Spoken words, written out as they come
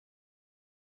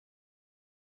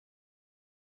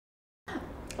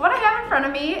front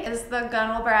of me is the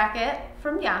Gunwale bracket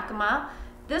from Yakima.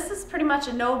 This is pretty much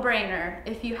a no-brainer.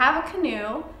 If you have a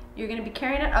canoe, you're going to be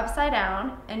carrying it upside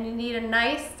down, and you need a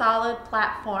nice solid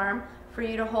platform for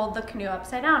you to hold the canoe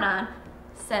upside down on,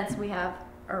 since we have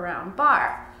a round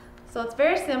bar. So it's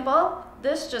very simple.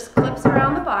 This just clips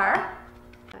around the bar.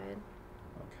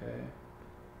 Okay.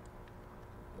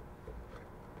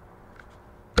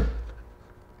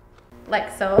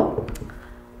 Like so.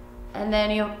 And then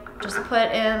you just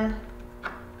put in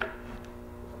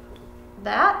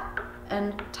that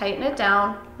and tighten it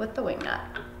down with the wing nut.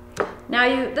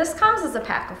 Now this comes as a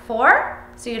pack of 4,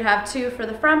 so you'd have 2 for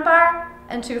the front bar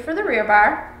and 2 for the rear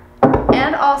bar,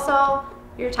 and also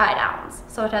your tie downs.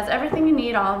 So it has everything you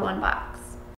need all in one box.